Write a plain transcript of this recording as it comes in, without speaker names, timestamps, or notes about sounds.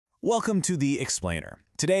Welcome to The Explainer.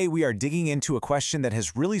 Today we are digging into a question that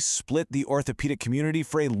has really split the orthopedic community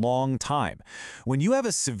for a long time. When you have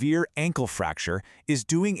a severe ankle fracture, is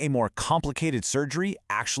doing a more complicated surgery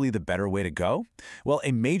actually the better way to go? Well,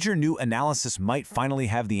 a major new analysis might finally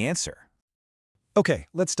have the answer. Okay,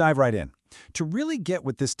 let's dive right in. To really get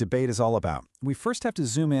what this debate is all about, we first have to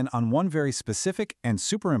zoom in on one very specific and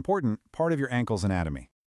super important part of your ankle's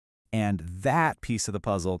anatomy. And that piece of the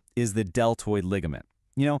puzzle is the deltoid ligament.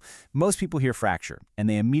 You know, most people hear fracture, and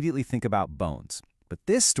they immediately think about bones. But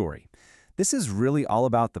this is really all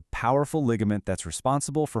about the powerful ligament that's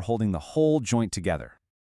responsible for holding the whole joint together.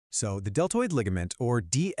 So the deltoid ligament, or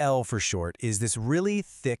DL for short, is this really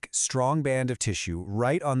thick, strong band of tissue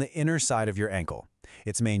right on the inner side of your ankle.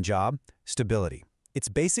 Its main job? Stability. It's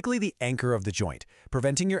basically the anchor of the joint,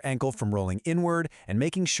 preventing your ankle from rolling inward and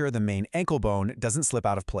making sure the main ankle bone doesn't slip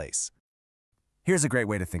out of place. Here's a great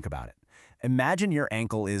way to think about it. Imagine your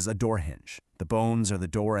ankle is a door hinge. The bones are the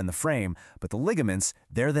door and the frame, but the ligaments,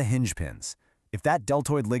 they're the hinge pins. If that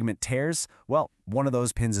deltoid ligament tears, well, one of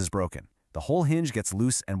those pins is broken. The whole hinge gets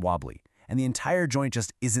loose and wobbly, and the entire joint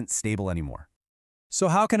just isn't stable anymore. So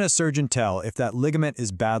how can a surgeon tell if that ligament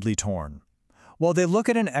is badly torn? Well, they look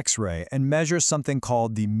at an X-ray and measure something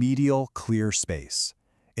called the medial clear space.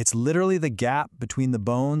 It's literally the gap between the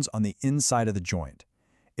bones on the inside of the joint.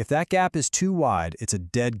 If that gap is too wide, it's a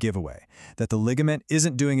dead giveaway that the ligament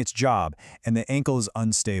isn't doing its job and the ankle is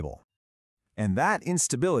unstable. And that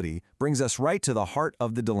instability brings us right to the heart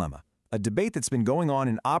of the dilemma, a debate that's been going on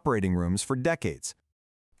in operating rooms for decades.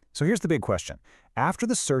 So here's the big question. After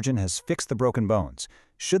the surgeon has fixed the broken bones,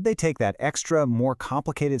 should they take that extra, more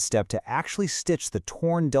complicated step to actually stitch the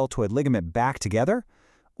torn deltoid ligament back together?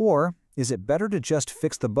 Or is it better to just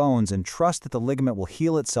fix the bones and trust that the ligament will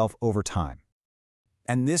heal itself over time?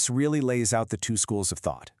 And this really lays out the two schools of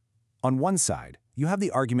thought. On one side, you have the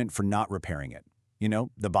argument for not repairing it. You know,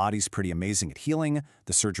 the body's pretty amazing at healing,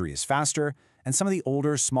 the surgery is faster, and some of the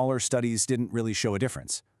older, smaller studies didn't really show a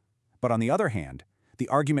difference. But on the other hand, the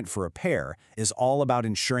argument for repair is all about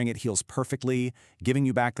ensuring it heals perfectly, giving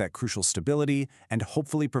you back that crucial stability, and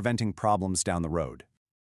hopefully preventing problems down the road.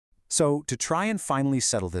 So, to try and finally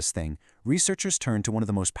settle this thing, researchers turned to one of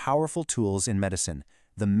the most powerful tools in medicine,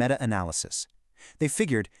 the meta-analysis. They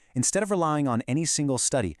figured, instead of relying on any single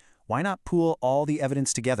study, why not pool all the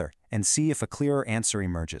evidence together and see if a clearer answer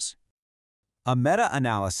emerges? A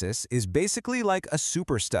meta-analysis is basically like a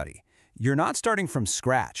super study. You're not starting from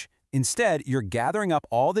scratch. Instead, you're gathering up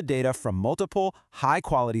all the data from multiple,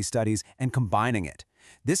 high-quality studies and combining it.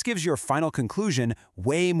 This gives your final conclusion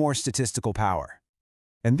way more statistical power.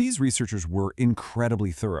 And these researchers were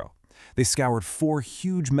incredibly thorough. They scoured 4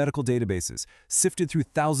 huge medical databases, sifted through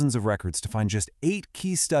thousands of records to find just 8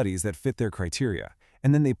 key studies that fit their criteria,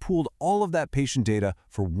 and then they pooled all of that patient data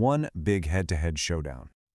for one big head-to-head showdown.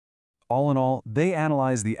 All in all, they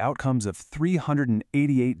analyzed the outcomes of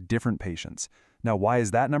 388 different patients. Now, why is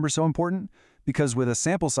that number so important? Because with a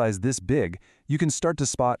sample size this big, you can start to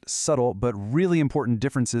spot subtle but really important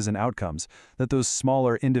differences in outcomes that those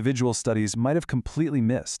smaller individual studies might have completely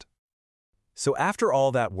missed. So after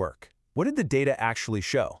all that work, what did the data actually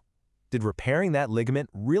show? Did repairing that ligament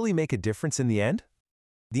really make a difference in the end?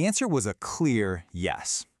 The answer was a clear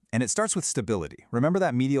yes. And it starts with stability. Remember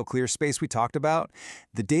that medial clear space we talked about?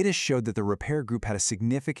 The data showed that the repair group had a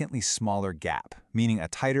significantly smaller gap, meaning a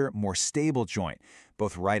tighter, more stable joint,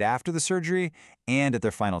 both right after the surgery and at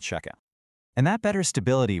their final checkout. And that better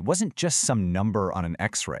stability wasn't just some number on an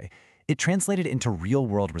X-ray. It translated into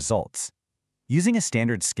real-world results. Using a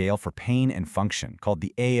standard scale for pain and function called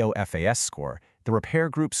the AOFAS score, the repair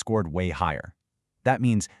group scored way higher. That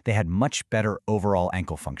means they had much better overall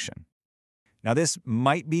ankle function. Now, this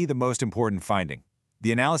might be the most important finding.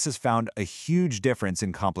 The analysis found a huge difference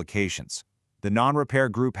in complications. The non-repair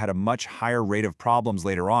group had a much higher rate of problems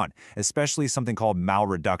later on, especially something called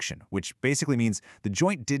malreduction, which basically means the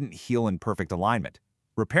joint didn't heal in perfect alignment.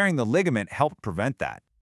 Repairing the ligament helped prevent that.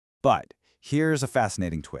 But here's a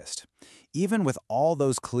fascinating twist. Even with all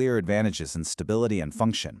those clear advantages in stability and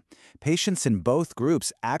function, patients in both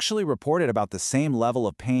groups actually reported about the same level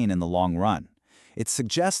of pain in the long run. It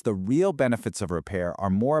suggests the real benefits of repair are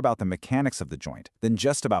more about the mechanics of the joint than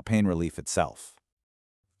just about pain relief itself.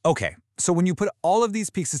 Okay, so when you put all of these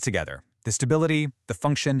pieces together, the stability, the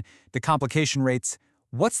function, the complication rates,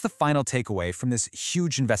 what's the final takeaway from this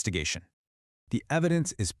huge investigation? The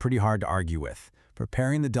evidence is pretty hard to argue with.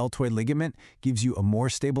 Repairing the deltoid ligament gives you a more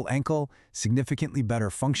stable ankle, significantly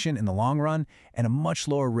better function in the long run, and a much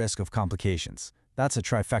lower risk of complications. That's a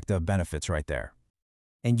trifecta of benefits right there.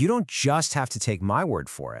 And you don't just have to take my word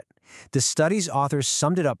for it. The study's authors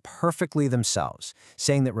summed it up perfectly themselves,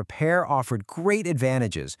 saying that repair offered great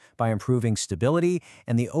advantages by improving stability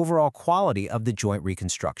and the overall quality of the joint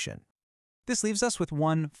reconstruction. This leaves us with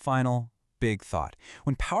one final big thought.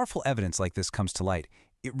 When powerful evidence like this comes to light,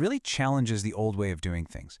 it really challenges the old way of doing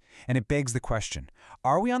things. And it begs the question,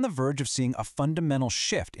 are we on the verge of seeing a fundamental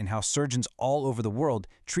shift in how surgeons all over the world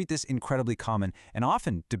treat this incredibly common and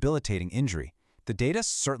often debilitating injury? The data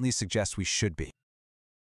certainly suggests we should be.